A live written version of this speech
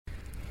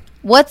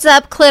What's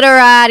up,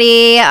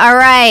 Clitorati? All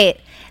right.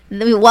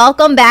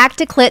 Welcome back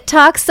to Clit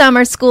Talk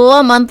Summer School,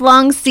 a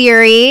month-long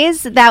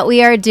series that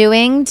we are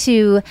doing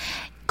to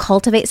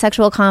cultivate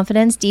sexual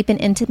confidence, deepen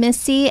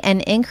intimacy,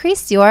 and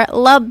increase your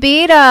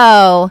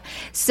libido.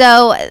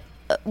 So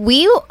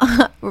we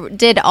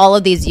did all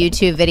of these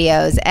YouTube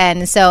videos,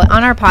 and so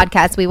on our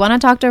podcast we want to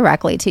talk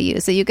directly to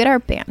you, so you get our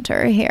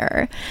banter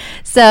here.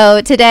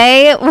 So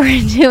today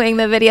we're doing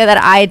the video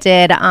that I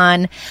did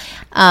on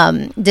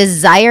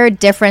desire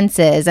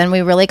differences, and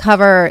we really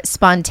cover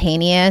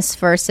spontaneous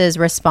versus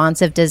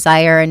responsive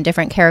desire and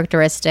different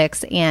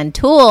characteristics and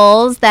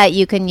tools that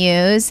you can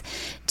use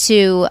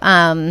to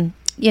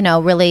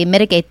really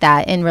mitigate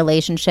that in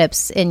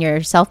relationships, in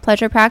your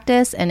self-pleasure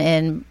practice, and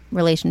in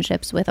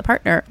relationships with a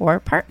partner or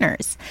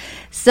partners.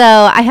 So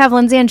I have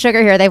Lindsay and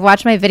Sugar here. They've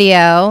watched my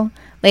video.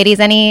 Ladies,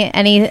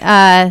 any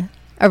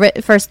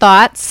first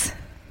thoughts?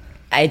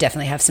 I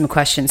definitely have some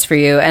questions for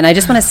you. And I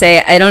just want to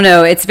say, I don't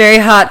know, it's very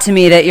hot to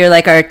me that you're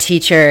like our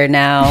teacher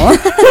now.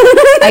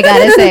 I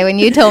got to say, when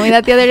you told me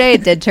that the other day,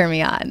 it did turn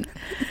me on.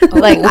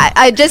 Like,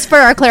 I just for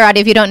our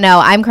clarity, if you don't know,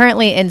 I'm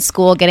currently in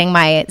school getting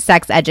my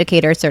sex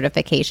educator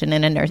certification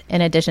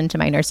in addition to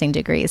my nursing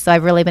degree. So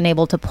I've really been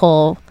able to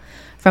pull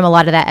from a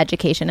lot of that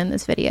education in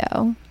this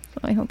video. So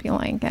I hope you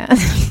like it.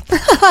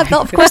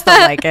 Of course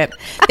they'll like it.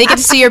 They get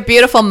to see your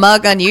beautiful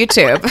mug on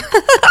YouTube.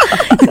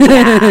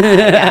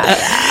 Yeah.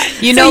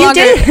 You no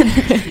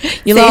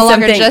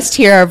longer just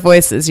hear our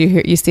voices.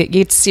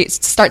 You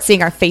start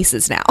seeing our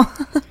faces now.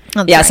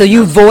 So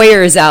you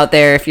voyeurs out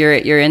there, if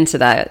you're into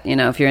that,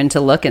 if you're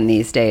into looking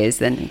these days,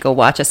 then go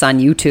watch us on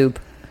YouTube.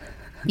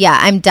 Yeah,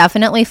 I'm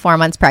definitely 4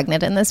 months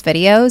pregnant in this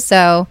video,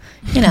 so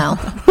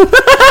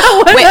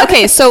Wait,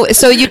 okay, so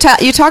you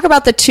talk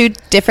about the two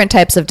different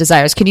types of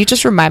desires. Can you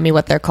just remind me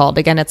what they're called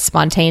again? It's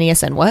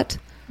spontaneous and what?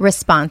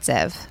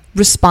 Responsive.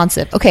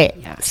 Okay,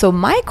 yeah. So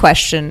my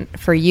question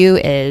for you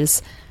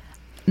is,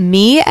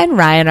 me and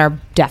Ryan are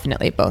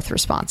definitely both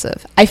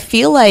responsive. I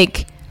feel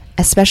like,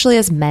 especially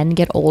as men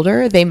get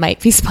older, they might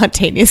be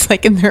spontaneous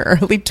like in their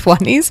early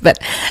 20s, but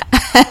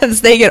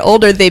as they get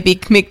older, they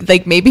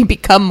maybe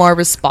become more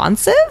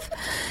responsive.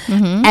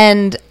 Mm-hmm.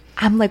 And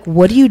I'm like,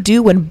 what do you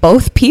do when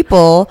both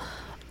people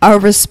are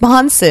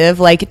responsive?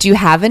 Like, do you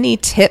have any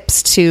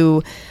tips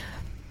to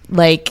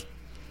like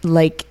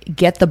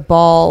get the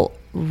ball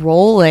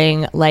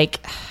rolling? Like,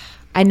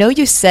 I know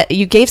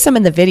you gave some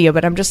in the video,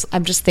 but I'm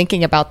just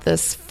thinking about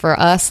this for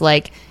us.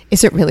 Like,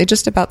 is it really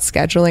just about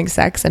scheduling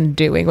sex and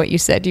doing what you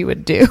said you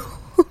would do?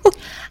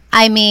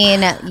 I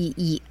mean,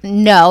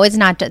 no, it's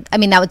not. I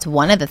mean, that was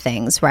one of the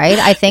things, right?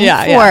 I think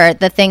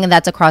the thing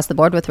that's across the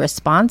board with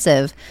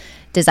responsive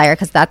desire,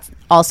 because that's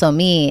also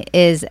me,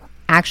 is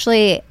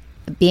actually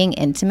being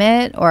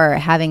intimate or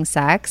having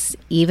sex,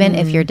 even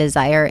if your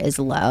desire is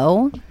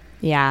low.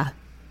 Yeah.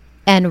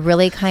 And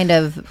really kind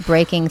of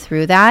breaking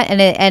through that.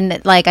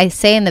 And like I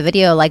say in the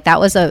video, like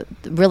that's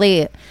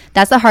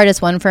the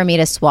hardest one for me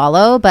to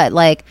swallow. But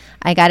like,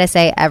 I got to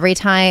say, every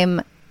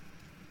time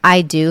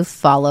I do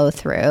follow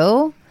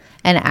through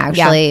and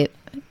actually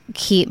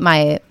keep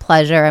my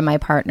pleasure and my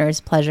partner's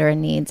pleasure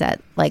and needs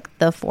at like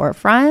the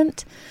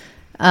forefront,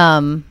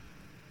 I'm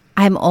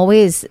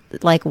always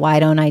like, why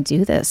don't I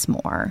do this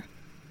more?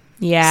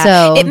 Yeah.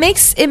 So it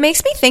makes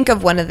me think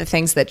of one of the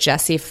things that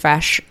Jessie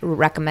Fresh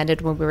recommended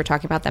when we were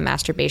talking about the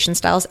masturbation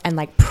styles and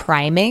like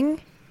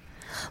priming.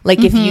 Like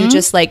if you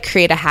just like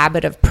create a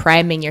habit of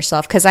priming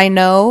yourself, because I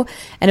know,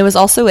 and it was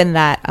also in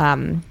that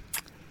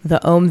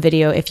the Ohm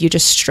video, if you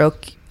just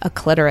stroke a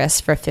clitoris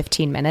for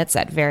 15 minutes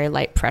at very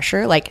light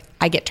pressure, like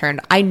I get turned.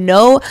 I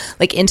know,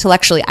 like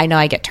intellectually, I know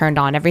I get turned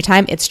on every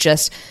time. It's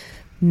just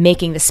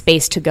making the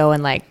space to go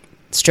and like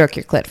stroke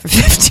your clit for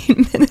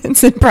 15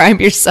 minutes and prime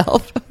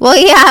yourself. Well,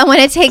 yeah, when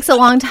it takes a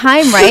long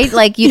time, right?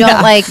 Like you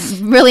don't like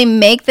really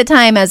make the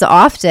time as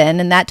often,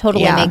 and that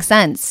totally makes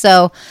sense.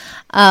 So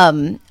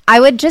I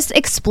would just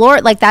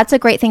explore, like that's a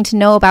great thing to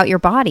know about your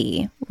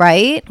body,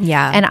 right?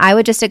 Yeah. And I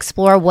would just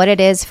explore what it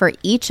is for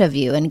each of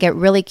you and get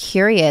really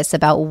curious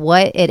about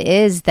what it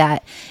is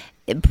that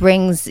it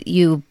brings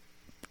you,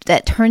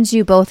 that turns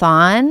you both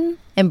on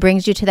and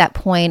brings you to that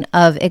point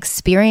of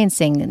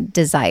experiencing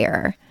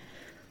desire.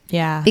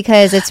 Yeah.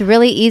 Because it's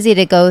really easy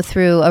to go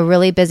through a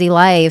really busy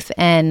life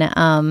and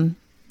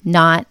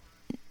not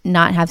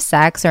have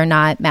sex or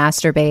not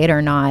masturbate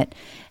or not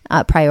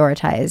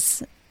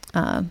prioritize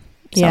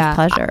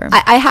self-pleasure.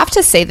 I have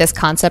to say this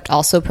concept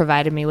also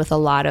provided me with a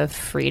lot of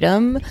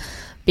freedom,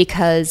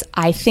 because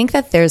I think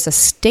that there's a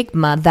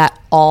stigma that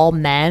all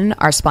men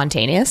are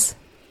spontaneous.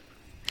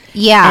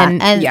 Yeah.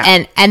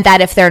 And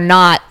that if they're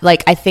not,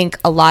 like, I think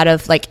a lot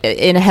of, like,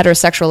 in a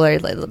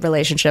heterosexual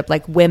relationship,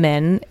 like,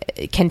 women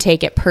can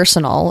take it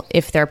personal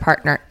if their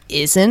partner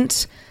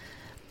isn't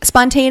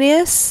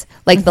spontaneous.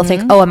 Like, they'll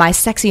think, oh, am I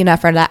sexy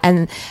enough for that?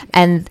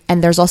 And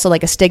there's also,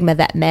 like, a stigma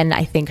that men,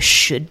 I think,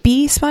 should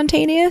be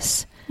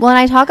spontaneous. Well, and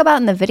I talk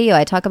about in the video,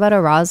 I talk about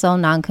arousal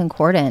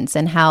non-concordance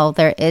and how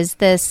there is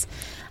this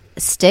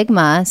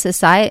stigma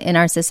in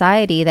our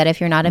society that if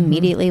you're not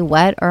immediately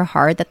wet or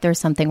hard, that there's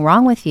something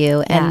wrong with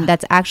you. And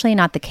that's actually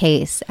not the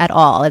case at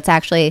all. It's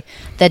actually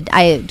that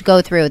I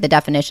go through the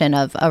definition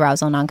of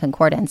arousal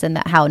non-concordance and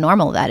how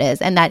normal that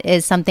is. And that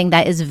is something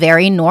that is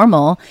very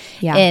normal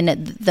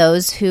in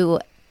those who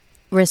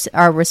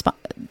are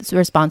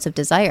responsive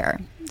desire.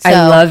 So,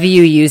 I love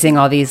you using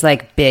all these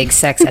like big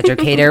sex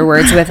educator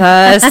words with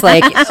us.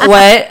 Like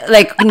what?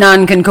 Like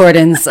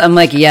non-concordance. I'm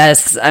like,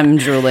 yes, I'm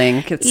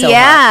drooling. It's so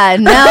hot.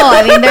 No,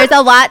 I mean, there's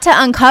a lot to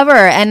uncover.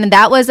 And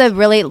that was a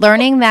really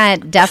learning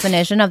that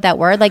definition of that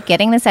word, like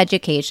getting this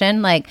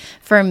education, like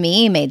for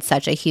me made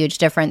such a huge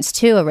difference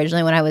too.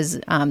 Originally when I was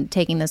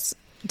taking this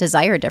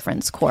desire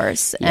difference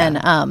course. And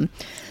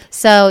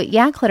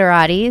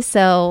clitorati.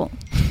 So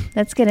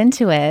let's get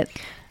into it.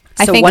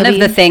 So one of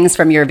the things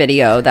from your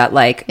video that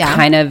like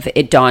kind of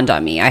it dawned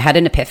on me, I had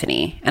an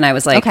epiphany and I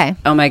was like,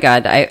 oh my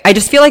God, I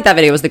just feel like that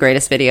video was the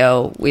greatest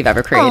video we've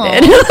ever created.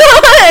 And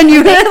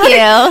Thank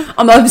you.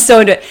 I'm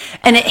so into it.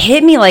 And it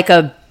hit me like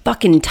a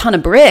fucking ton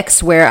of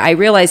bricks where I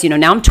realized,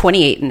 now I'm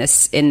 28 in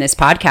this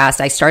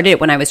podcast. I started it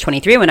when I was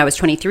 23. When I was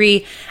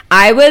 23,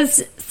 I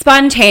was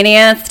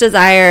spontaneous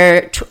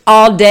desire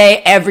all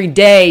day, every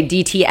day,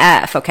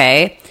 DTF.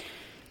 Okay.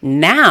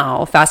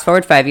 Now, fast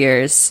forward 5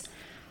 years,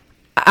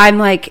 I'm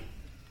like,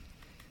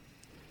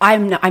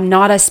 I'm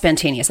not as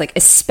spontaneous, like,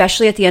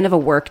 especially at the end of a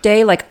work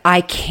day. Like, I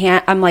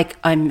can't,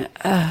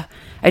 I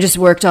just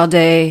worked all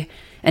day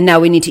and now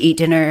we need to eat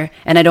dinner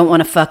and I don't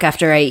want to fuck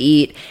after I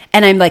eat.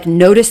 And I'm like,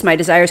 notice my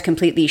desires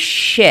completely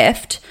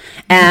shift.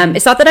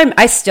 It's not that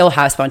I still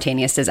have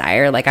spontaneous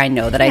desire. Like, I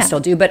know that I still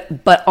do,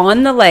 but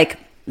on the like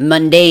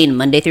mundane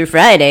Monday through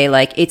Friday,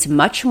 like it's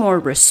much more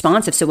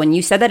responsive. So when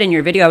you said that in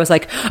your video, I was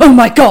like, oh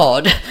my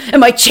God,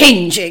 am I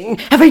changing?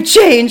 Have I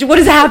changed? What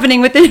is happening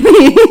within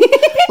me?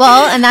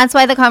 Well, and that's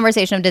why the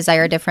conversation of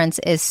desire difference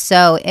is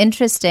so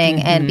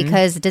interesting. And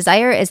because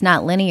desire is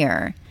not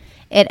linear.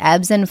 It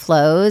ebbs and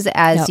flows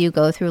as you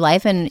go through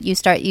life. And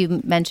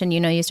you mentioned,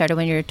 you started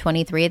when you're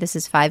 23. This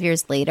is 5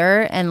 years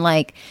later. And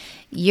like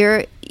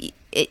you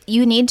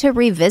need to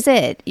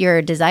revisit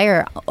your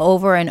desire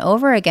over and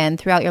over again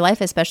throughout your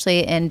life,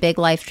 especially in big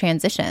life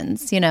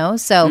transitions,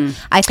 So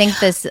I think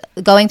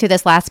going through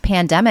this last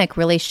pandemic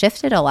really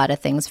shifted a lot of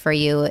things for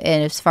you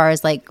as far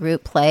as like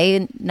group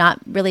play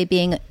not really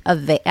being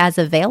as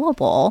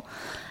available.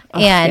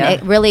 And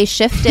it really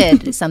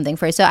shifted something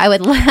for you. So I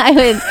would look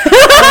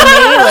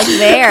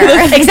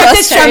there. Except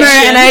this summer,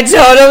 and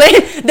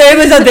there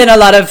has been a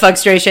lot of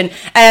frustration.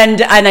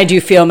 And I do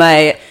feel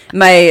my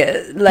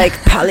like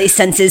poly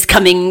senses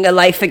coming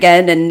alive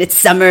again, and it's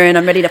summer and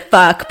I'm ready to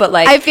fuck. But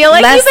like, I feel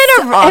like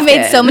I've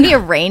made so many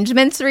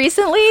arrangements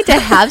recently to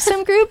have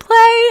some group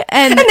play,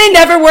 and they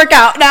never work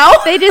out now.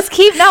 They just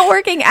keep not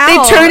working out.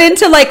 They turn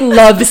into like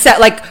love set,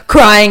 like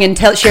crying and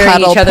sharing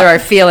Cuddle each other our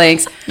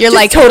feelings. You're just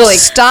like, totally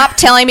stop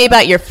telling me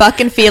about your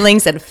fucking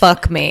feelings and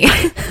fuck me.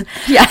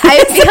 Yeah,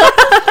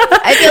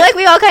 I feel like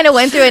we all kind of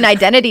went through an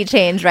identity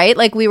change, right?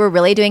 Like we were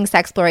really doing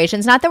sex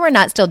explorations. Not that we're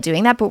not still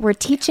doing that, but we're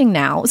teaching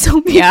now.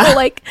 So people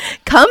like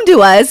come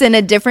to us in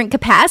a different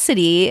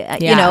capacity,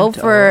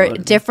 for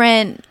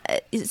different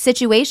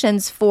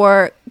situations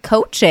for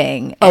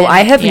coaching. Oh,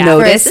 I have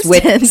noticed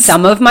with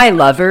some of my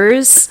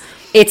lovers,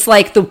 it's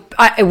like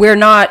we're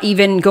not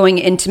even going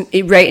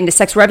into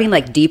sex. We're having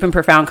like deep and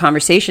profound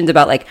conversations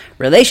about like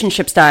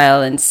relationship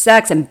style and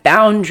sex and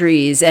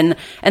boundaries. And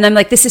I'm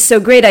like, this is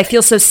so great. I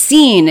feel so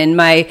seen in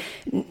my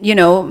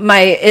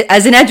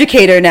as an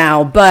educator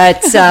now,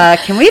 but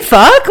can we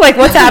fuck? Like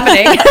what's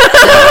happening?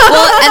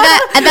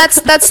 Well, and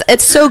that's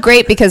it's so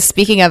great because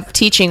speaking of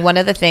teaching, one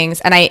of the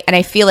things, and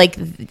I feel like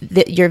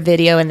your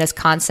video and this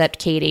concept,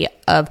 Katie,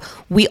 of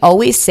we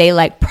always say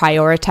like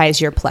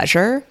prioritize your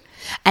pleasure.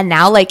 And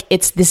now, like,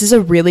 this is a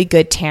really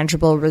good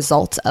tangible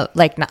result of,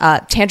 like,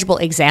 tangible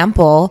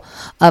example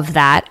of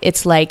that.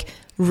 It's like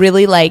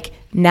really like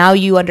now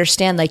you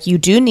understand, like, you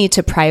do need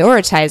to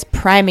prioritize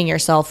priming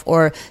yourself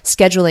or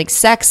scheduling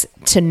sex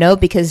to know,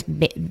 because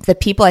the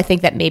people I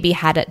think that maybe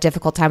had a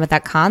difficult time with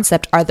that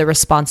concept are the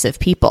responsive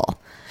people.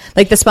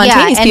 Like the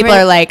spontaneous people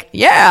are like,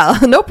 yeah,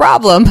 no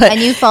problem. But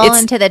and you fall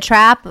into the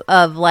trap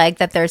of like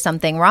that there's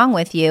something wrong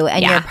with you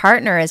and your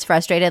partner is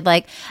frustrated.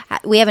 Like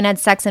we haven't had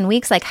sex in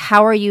weeks. Like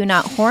how are you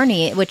not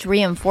horny? Which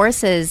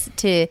reinforces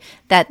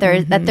that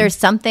there's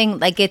something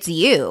like it's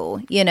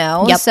you,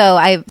 Yep. So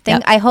I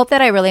think I hope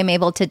that I really am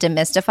able to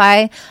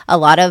demystify a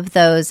lot of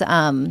those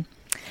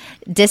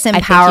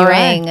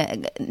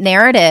disempowering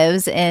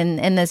narratives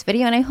in this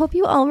video, and I hope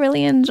you all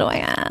really enjoy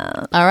it.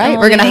 All right,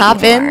 we're gonna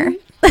hop in.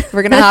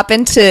 We're going to hop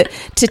into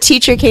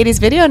Teacher Katie's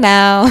video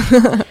now.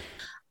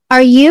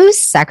 Are you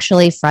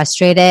sexually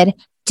frustrated?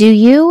 Do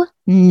you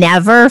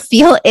never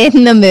feel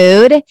in the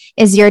mood?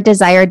 Is your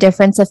desire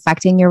difference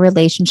affecting your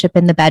relationship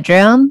in the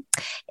bedroom?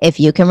 If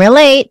you can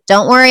relate,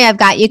 don't worry, I've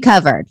got you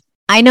covered.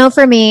 I know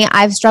for me,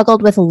 I've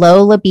struggled with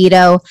low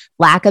libido,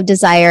 lack of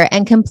desire,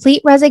 and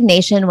complete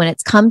resignation when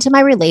it's come to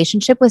my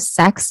relationship with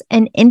sex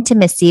and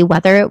intimacy,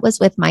 whether it was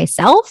with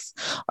myself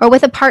or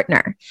with a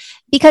partner.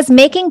 because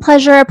making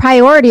pleasure a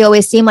priority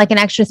always seemed like an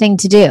extra thing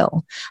to do.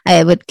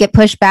 I would get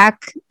pushed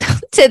back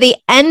to the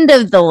end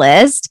of the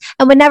list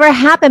and would never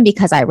happen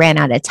because I ran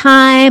out of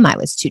time. I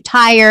was too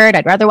tired.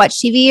 I'd rather watch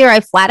TV, or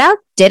I flat out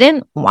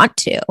didn't want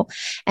to.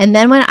 And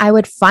then when I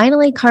would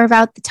finally carve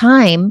out the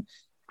time,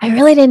 I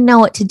really didn't know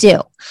what to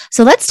do.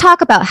 So let's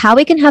talk about how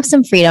we can have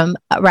some freedom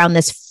around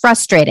this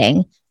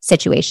frustrating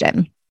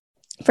situation.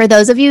 For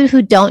those of you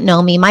who don't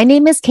know me, my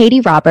name is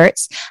Katie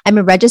Roberts. I'm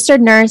a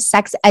registered nurse,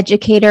 sex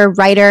educator,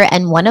 writer,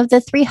 and one of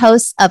the 3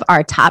 hosts of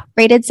our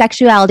top-rated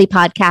sexuality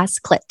podcast,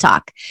 Clit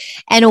Talk.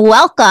 And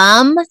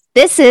welcome.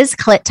 This is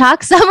Clit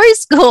Talk Summer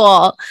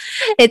School.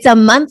 It's a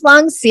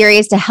month-long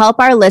series to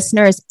help our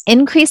listeners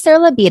increase their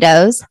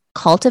libidos,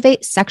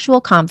 cultivate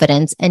sexual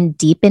confidence, and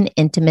deepen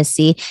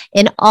intimacy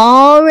in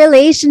all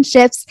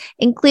relationships,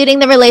 including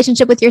the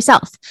relationship with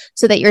yourself,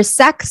 so that your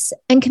sex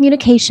and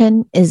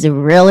communication is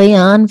really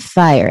on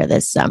fire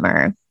this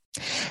summer.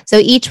 So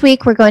each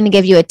week, we're going to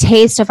give you a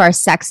taste of our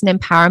Sex and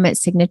Empowerment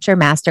Signature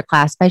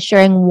Masterclass by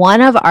sharing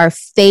one of our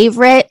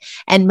favorite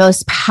and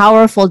most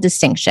powerful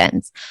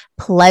distinctions: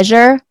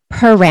 pleasure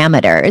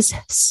parameters.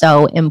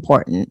 So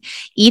important.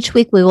 Each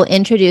week, we will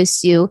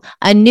introduce you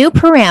a new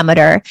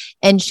parameter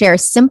and share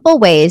simple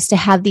ways to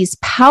have these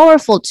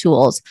powerful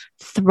tools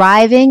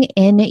thriving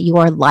in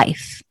your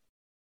life.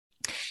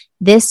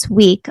 This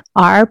week,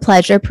 our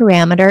pleasure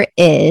parameter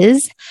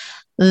is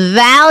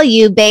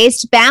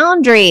value-based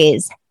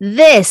boundaries.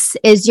 This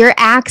is your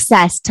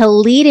access to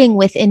leading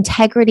with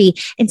integrity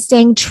and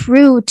staying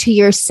true to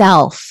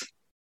yourself.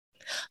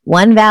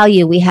 One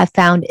value we have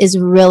found is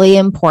really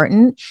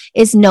important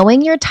is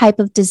knowing your type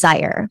of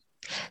desire.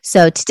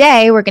 So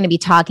today we're going to be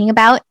talking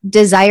about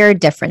desire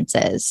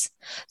differences.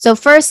 So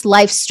first,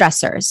 life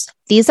stressors.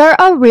 These are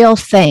a real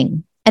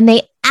thing, and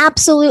they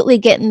absolutely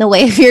get in the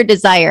way of your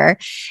desire.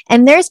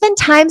 And there's been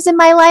times in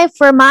my life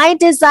where my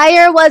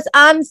desire was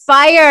on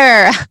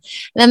fire.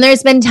 And then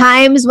there's been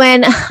times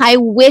when I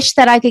wish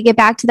that I could get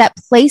back to that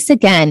place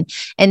again.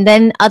 And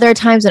then other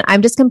times when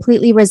I'm just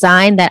completely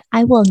resigned that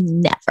I will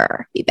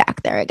never be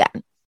back there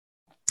again.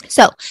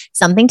 So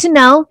something to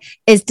know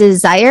is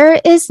desire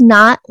is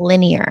not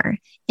linear.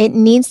 It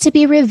needs to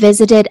be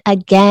revisited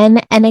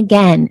again and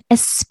again,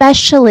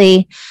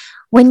 especially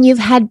when you've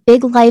had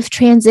big life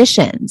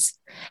transitions.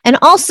 And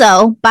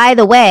also, by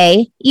the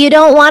way, you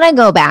don't want to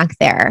go back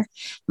there.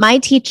 My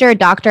teacher,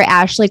 Dr.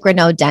 Ashley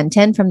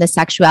Greneau-Denton from the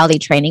Sexuality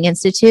Training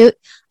Institute,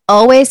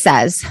 always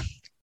says,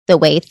 the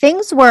way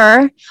things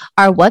were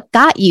are what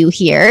got you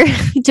here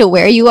to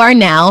where you are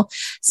now.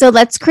 So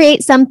let's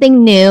create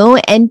something new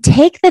and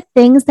take the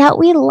things that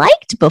we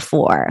liked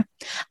before.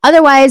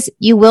 Otherwise,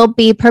 you will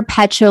be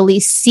perpetually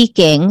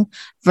seeking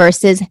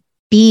versus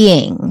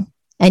being.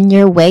 And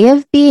your way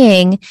of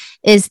being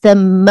is the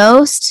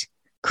most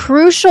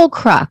crucial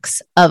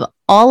crux of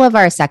all of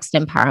our sex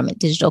and empowerment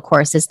digital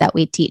courses that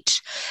we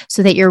teach,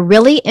 so that you're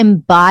really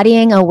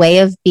embodying a way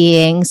of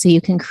being so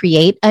you can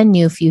create a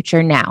new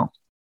future now.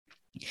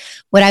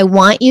 What I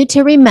want you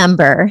to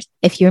remember,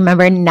 if you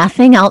remember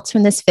nothing else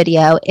from this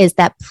video, is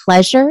that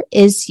pleasure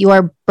is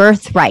your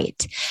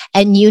birthright,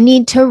 and you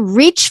need to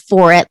reach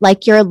for it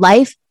like your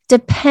life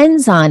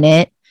depends on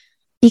it,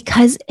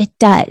 because it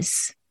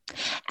does.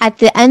 At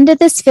the end of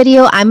this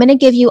video, I'm going to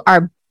give you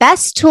our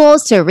best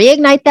tools to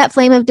reignite that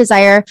flame of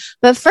desire.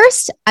 But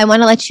first, I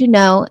want to let you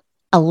know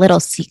a little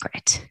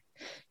secret.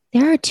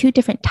 There are 2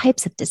 different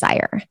types of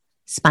desire: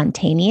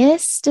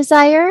 spontaneous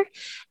desire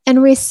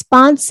and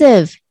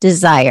responsive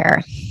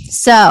desire.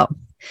 So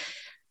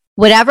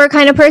whatever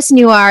kind of person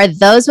you are,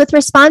 those with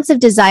responsive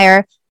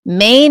desire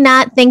may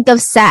not think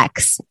of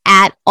sex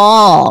at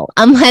all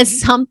unless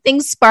something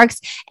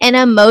sparks an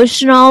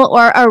emotional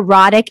or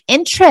erotic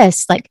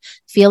interest, like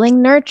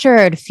feeling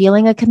nurtured,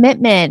 feeling a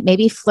commitment,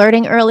 maybe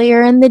flirting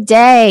earlier in the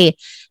day,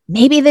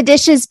 maybe the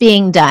dishes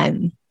being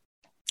done.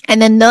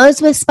 And then those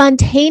with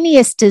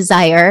spontaneous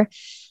desire,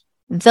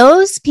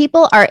 those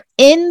people are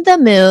in the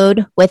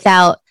mood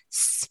without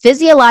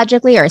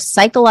physiologically or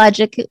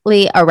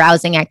psychologically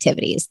arousing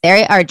activities.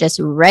 They are just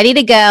ready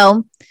to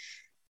go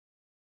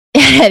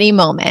at any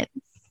moment.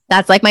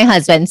 That's like my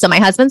husband. So my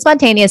husband's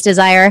spontaneous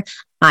desire,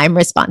 I'm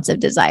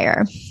responsive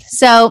desire.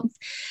 So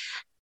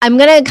I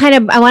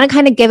want to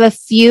kind of give a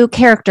few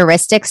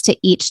characteristics to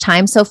each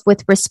time. So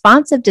with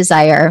responsive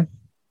desire,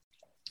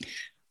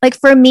 like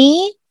for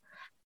me,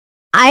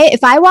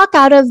 if I walk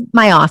out of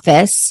my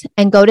office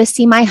and go to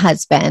see my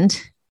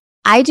husband,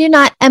 I do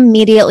not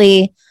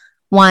immediately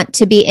want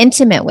to be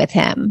intimate with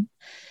him,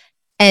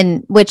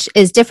 and which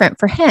is different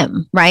for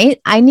him, right?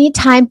 I need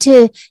time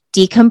to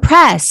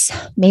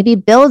decompress, maybe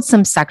build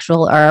some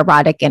sexual or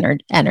erotic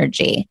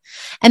energy.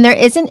 And there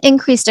is an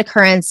increased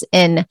occurrence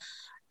in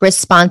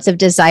responsive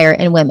desire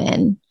in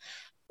women.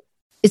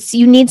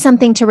 You need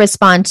something to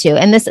respond to.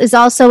 And this is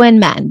also in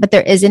men, but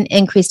there is an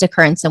increased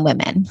occurrence in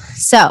women.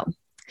 So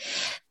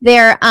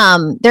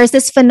there's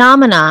this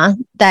phenomena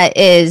that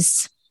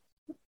is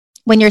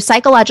when your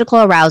psychological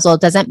arousal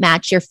doesn't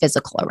match your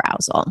physical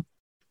arousal.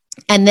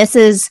 And this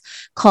is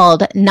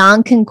called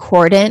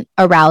non-concordant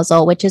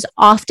arousal, which is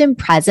often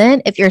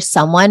present if you're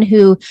someone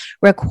who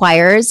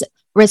requires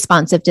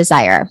responsive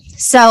desire.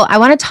 So I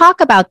want to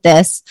talk about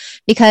this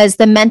because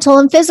the mental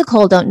and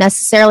physical don't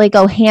necessarily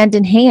go hand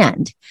in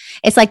hand.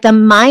 It's like the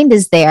mind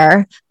is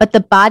there, but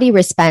the body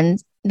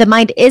responds. The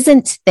mind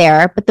isn't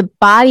there, but the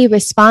body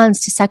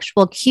responds to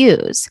sexual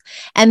cues.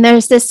 And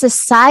there's this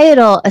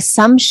societal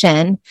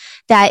assumption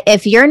that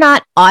if you're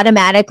not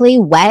automatically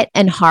wet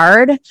and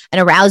hard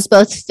and aroused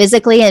both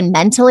physically and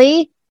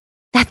mentally,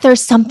 that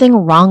there's something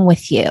wrong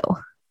with you.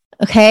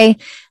 Okay?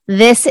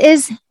 This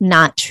is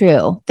not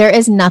true. There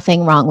is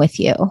nothing wrong with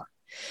you.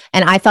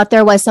 And I thought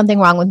there was something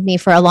wrong with me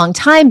for a long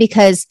time,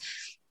 because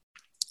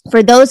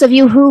for those of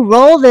you who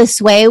roll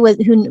this way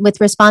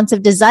with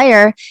responsive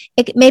desire,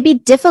 it may be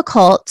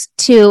difficult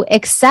to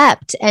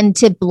accept and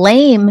to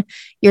blame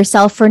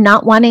yourself for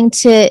not wanting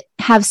to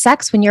have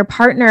sex when your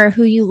partner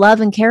who you love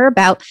and care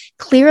about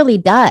clearly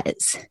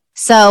does.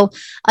 So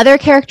other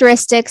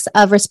characteristics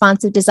of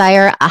responsive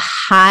desire: a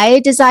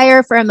high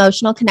desire for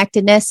emotional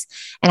connectedness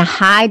and a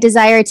high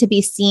desire to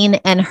be seen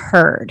and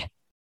heard.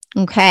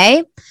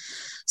 Okay.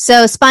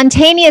 So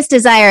spontaneous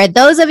desire,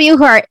 those of you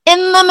who are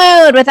in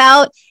the mood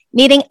without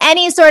needing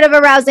any sort of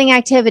arousing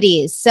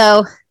activities.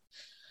 So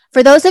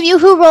for those of you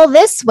who roll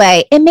this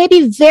way, it may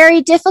be very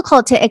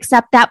difficult to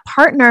accept that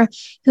partner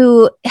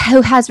who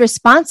has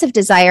responsive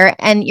desire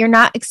and you're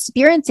not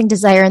experiencing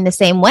desire in the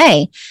same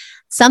way.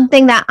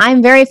 Something that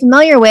I'm very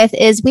familiar with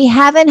is we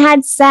haven't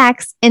had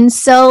sex in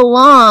so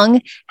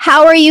long.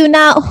 How are you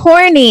not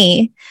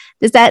horny?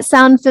 Does that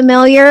sound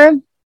familiar?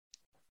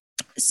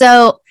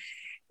 So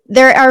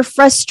there are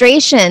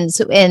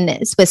frustrations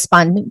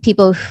with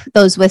people,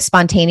 those with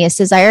spontaneous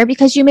desire,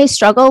 because you may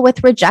struggle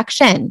with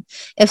rejection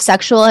if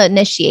sexual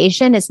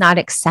initiation is not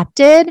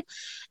accepted.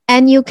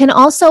 And you can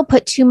also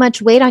put too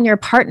much weight on your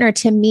partner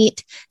to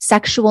meet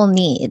sexual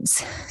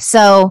needs.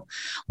 So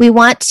we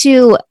want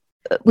to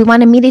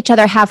meet each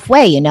other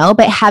halfway,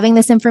 but having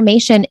this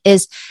information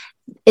is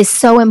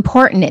so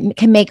important. It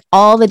can make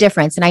all the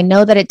difference. And I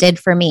know that it did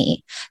for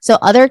me. So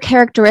other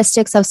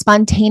characteristics of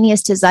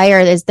spontaneous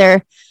desire is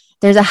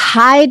there's a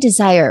high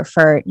desire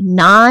for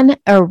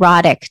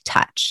non-erotic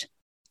touch.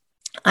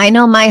 I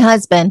know my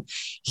husband,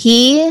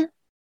 he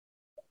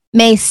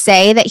may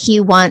say that he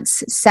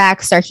wants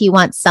sex or he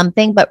wants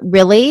something, but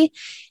really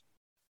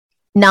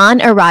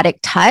non-erotic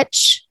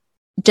touch,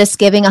 just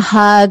giving a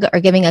hug or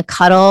giving a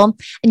cuddle.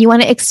 And you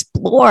want to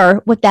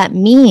explore what that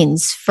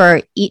means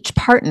for each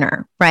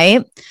partner,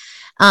 right?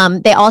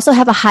 They also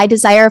have a high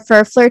desire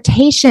for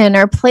flirtation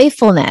or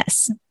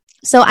playfulness.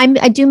 So I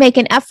do make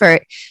an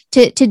effort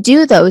to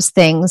do those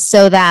things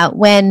so that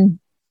when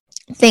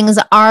things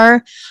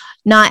are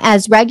not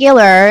as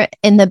regular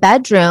in the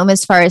bedroom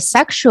as far as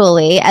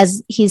sexually,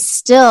 as he's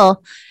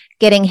still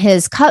getting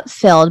his cup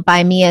filled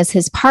by me as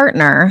his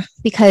partner,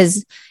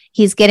 because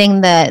he's getting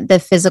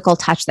the physical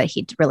touch that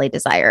he really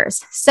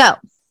desires. So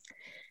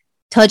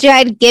told you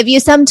I'd give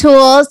you some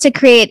tools to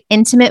create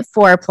intimate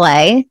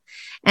foreplay.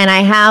 And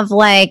I have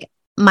like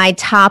my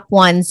top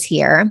ones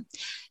here.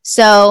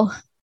 So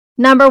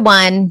number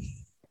one,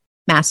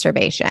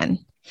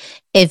 masturbation.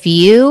 If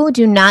you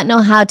do not know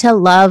how to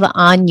love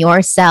on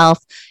yourself,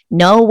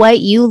 know what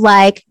you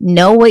like,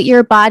 know what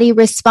your body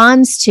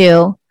responds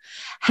to,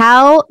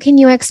 how can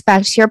you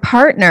expect your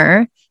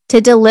partner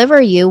to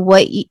deliver you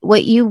what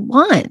you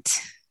want?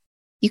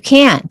 You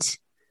can't.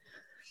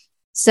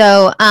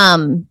 So,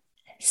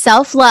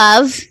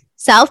 self-love,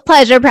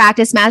 self-pleasure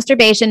practice,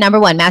 masturbation. Number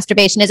one,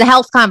 masturbation is a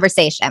health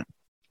conversation.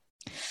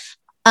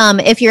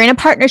 If you're in a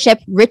partnership,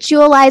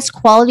 ritualize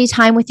quality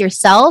time with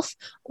yourself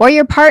or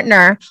your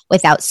partner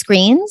without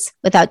screens,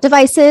 without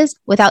devices,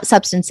 without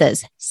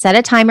substances. Set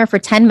a timer for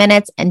 10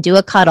 minutes and do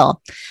a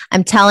cuddle.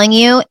 I'm telling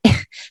you,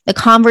 the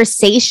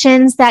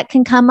conversations that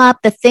can come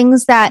up, the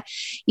things that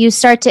you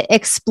start to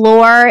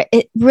explore,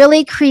 it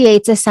really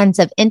creates a sense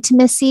of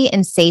intimacy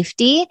and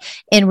safety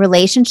in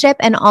relationship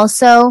and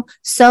also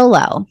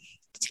solo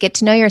to get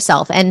to know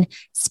yourself. And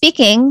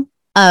speaking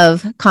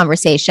of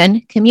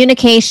conversation,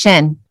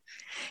 communication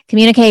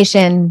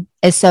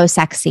is so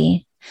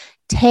sexy.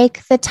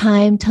 Take the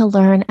time to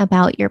learn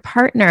about your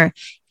partner.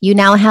 You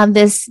now have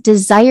this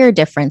desire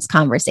difference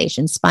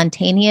conversation,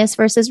 spontaneous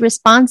versus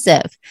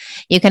responsive.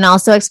 You can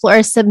also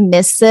explore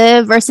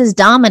submissive versus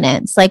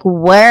dominance. Like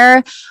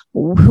what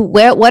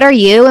are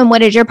you and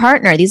what is your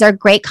partner? These are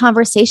great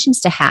conversations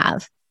to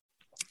have.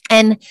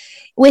 And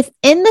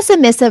within the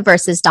submissive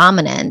versus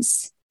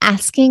dominance,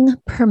 asking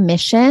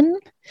permission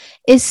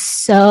is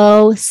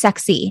so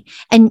sexy.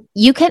 And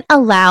you can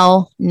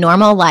allow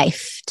normal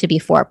life to be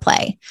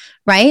foreplay,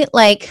 right?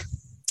 Like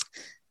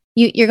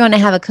you're going to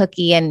have a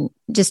cookie, and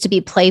just to be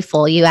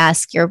playful, you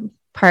ask your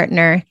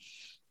partner,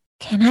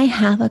 can I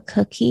have a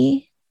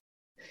cookie?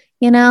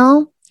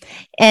 And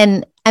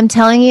I'm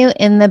telling you,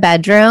 in the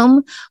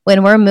bedroom,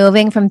 when we're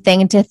moving from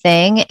thing to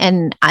thing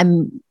and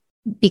I'm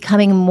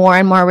becoming more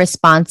and more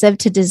responsive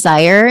to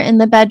desire in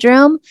the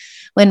bedroom,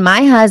 when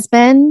my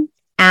husband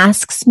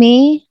asks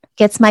me,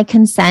 gets my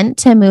consent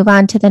to move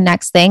on to the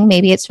next thing.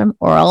 Maybe it's from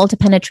oral to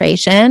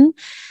penetration.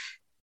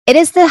 It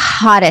is the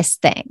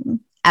hottest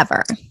thing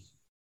ever.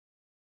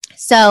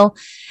 So,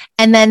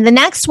 and then the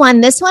next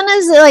one, this one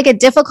is like a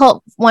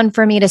difficult one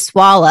for me to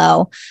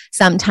swallow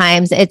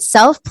sometimes. It's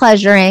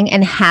self-pleasuring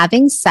and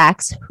having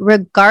sex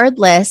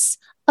regardless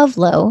of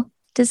low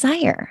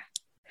desire.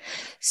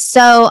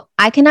 So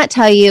I cannot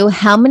tell you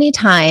how many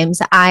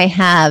times I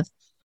have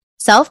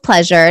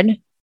self-pleasured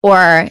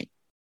or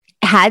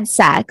had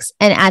sex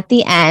and at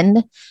the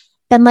end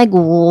been like,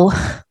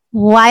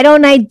 why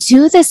don't I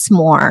do this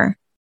more?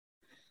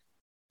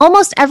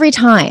 Almost every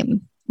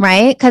time,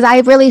 right? Because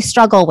I really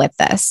struggle with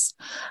this,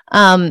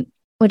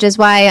 which is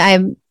why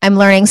I'm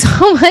learning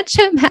so much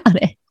about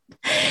it.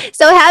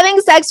 So having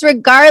sex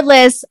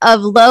regardless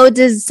of low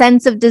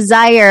sense of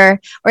desire,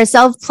 or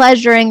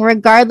self-pleasuring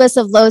regardless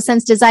of low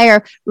sense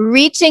desire,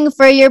 reaching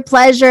for your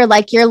pleasure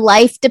like your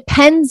life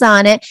depends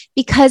on it,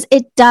 because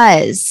it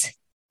does.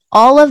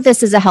 All of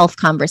this is a health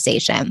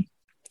conversation.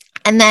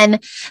 And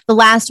then the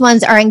last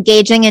ones are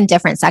engaging in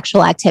different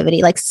sexual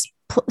activity, like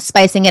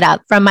spicing it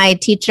up. From my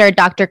teacher,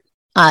 Dr.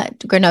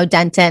 Grano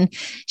Denton,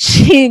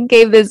 she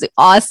gave this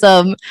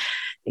awesome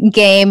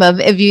game of,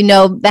 if you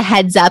know the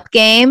heads up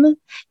game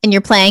and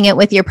you're playing it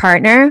with your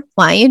partner,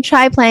 why don't you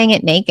try playing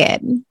it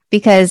naked?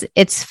 Because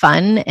it's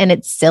fun and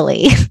it's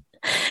silly.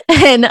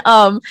 And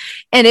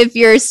if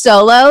you're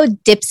solo,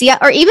 Dipsia,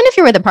 or even if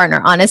you're with a partner,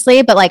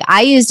 honestly, but like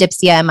I use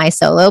Dipsia in my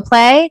solo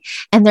play,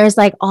 and there's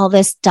like all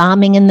this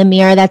doming in the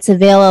mirror that's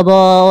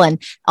available and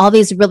all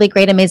these really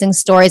great, amazing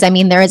stories. I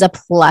mean, there is a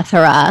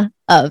plethora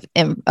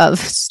of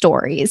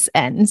stories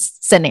and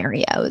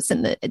scenarios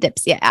in the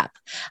Dipsia app.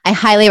 I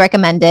highly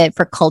recommend it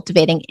for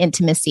cultivating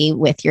intimacy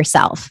with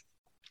yourself.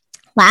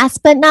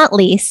 Last but not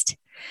least,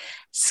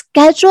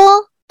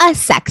 schedule a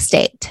sex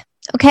date.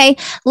 Okay,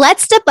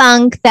 let's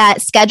debunk that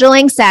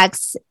scheduling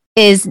sex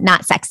is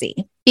not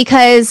sexy,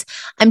 because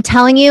I'm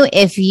telling you,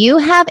 if you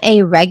have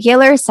a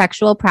regular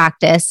sexual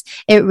practice,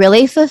 it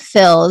really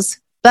fulfills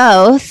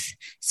both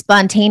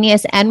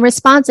spontaneous and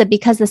responsive,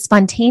 because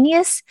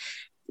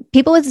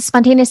people with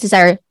spontaneous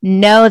desire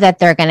know that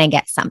they're going to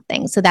get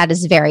something. So that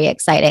is very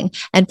exciting.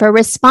 And for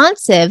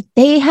responsive,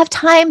 they have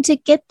time to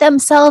get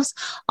themselves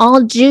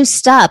all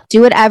juiced up,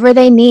 do whatever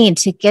they need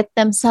to get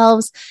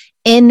themselves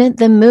in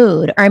the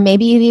mood. Or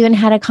maybe you've even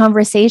had a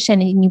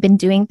conversation and you've been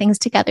doing things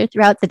together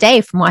throughout the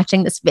day from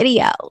watching this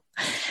video.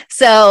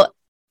 So,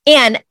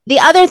 and the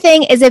other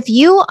thing is, if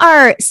you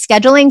are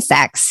scheduling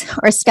sex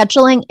or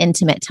scheduling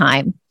intimate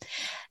time,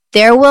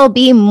 there will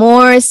be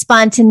more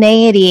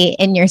spontaneity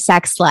in your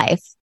sex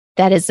life.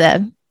 That is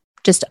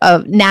just a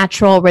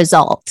natural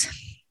result.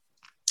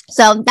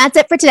 So that's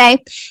it for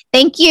today.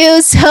 Thank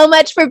you so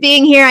much for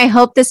being here. I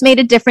hope this made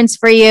a difference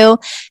for you.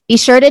 Be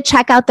sure to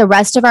check out the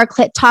rest of our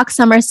Clit Talk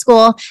Summer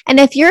School. And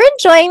if you're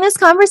enjoying this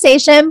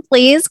conversation,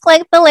 please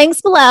click the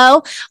links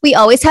below. We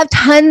always have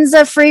tons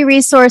of free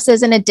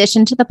resources in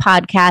addition to the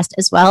podcast,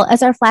 as well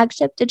as our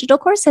flagship digital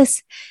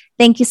courses.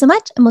 Thank you so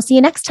much, and we'll see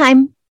you next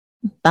time.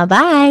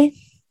 Bye-bye.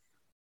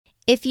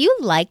 If you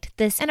liked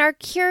this and are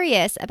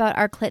curious about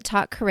our Clit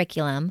Talk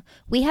curriculum,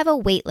 we have a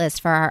waitlist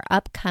for our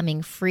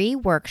upcoming free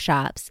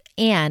workshops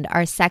and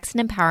our Sex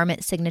and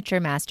Empowerment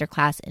Signature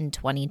Masterclass in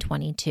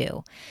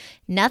 2022.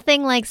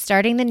 Nothing like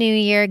starting the new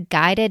year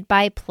guided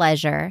by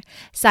pleasure.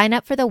 Sign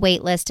up for the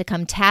waitlist to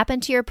come tap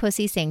into your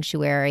pussy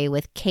sanctuary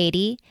with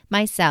Katie,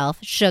 myself,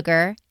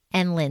 Sugar,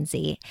 and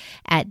Lindsay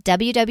at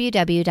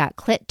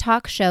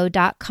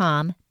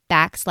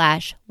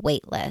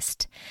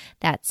www.clittalkshow.com/waitlist.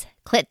 That's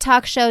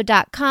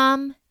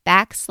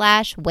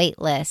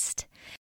clittalkshow.com/waitlist.